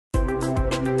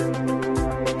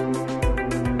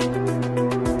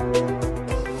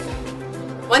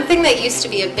One thing that used to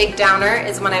be a big downer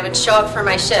is when I would show up for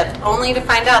my shift only to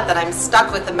find out that I'm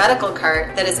stuck with a medical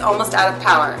cart that is almost out of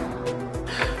power.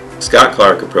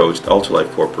 Scott-Clark approached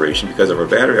Ultralife Corporation because of our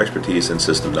battery expertise and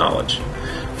system knowledge.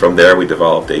 From there, we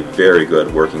developed a very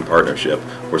good working partnership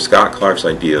where Scott-Clark's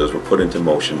ideas were put into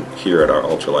motion here at our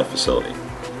Ultralife facility.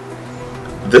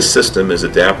 This system is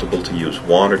adaptable to use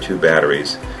 1 or 2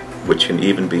 batteries, which can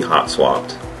even be hot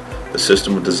swapped. The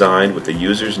system was designed with the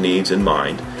user's needs in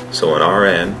mind, so an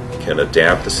RN can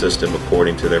adapt the system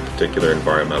according to their particular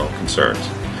environmental concerns.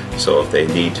 So if they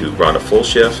need to run a full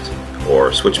shift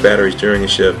or switch batteries during a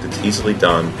shift, it's easily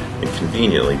done and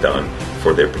conveniently done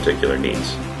for their particular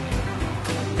needs.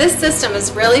 This system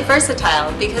is really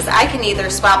versatile because I can either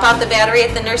swap out the battery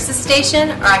at the nurse's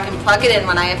station or I can plug it in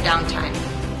when I have downtime.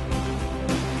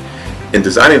 In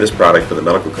designing this product for the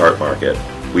medical cart market,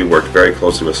 we worked very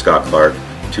closely with Scott-Clark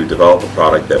to develop a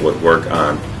product that would work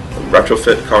on the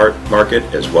retrofit cart market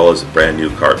as well as the brand new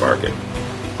cart market.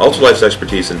 Ultralife's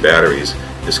expertise in batteries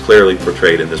is clearly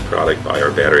portrayed in this product by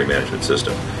our battery management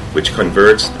system, which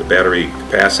converts the battery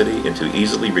capacity into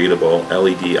easily readable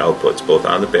LED outputs both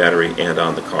on the battery and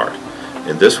on the cart.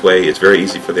 In this way, it's very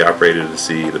easy for the operator to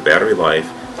see the battery life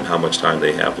and how much time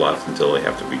they have left until they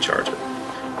have to recharge it.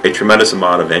 A tremendous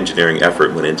amount of engineering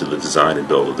effort went into the design and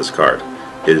build of this cart.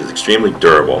 It is extremely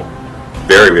durable,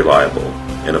 very reliable,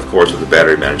 and of course with the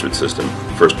battery management system,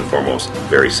 first and foremost,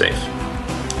 very safe.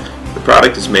 The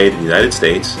product is made in the United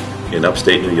States, in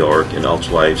upstate New York, in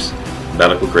Ultralife's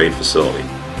medical grade facility.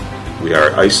 We are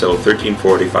ISO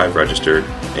 13485 registered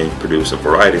and produce a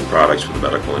variety of products for the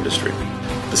medical industry.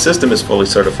 The system is fully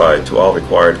certified to all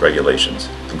required regulations,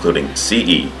 including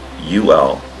CE,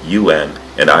 UL, UN,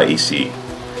 and IEC.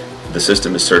 The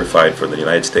system is certified for the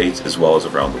United States as well as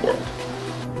around the world.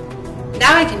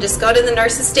 Now I can just go to the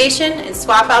nurse's station and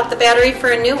swap out the battery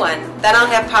for a new one. Then I'll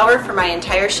have power for my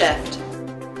entire shift.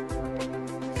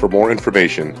 For more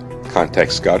information,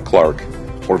 contact Scott-Clark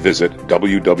or visit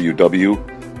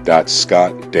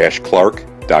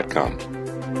www.scott-clark.com.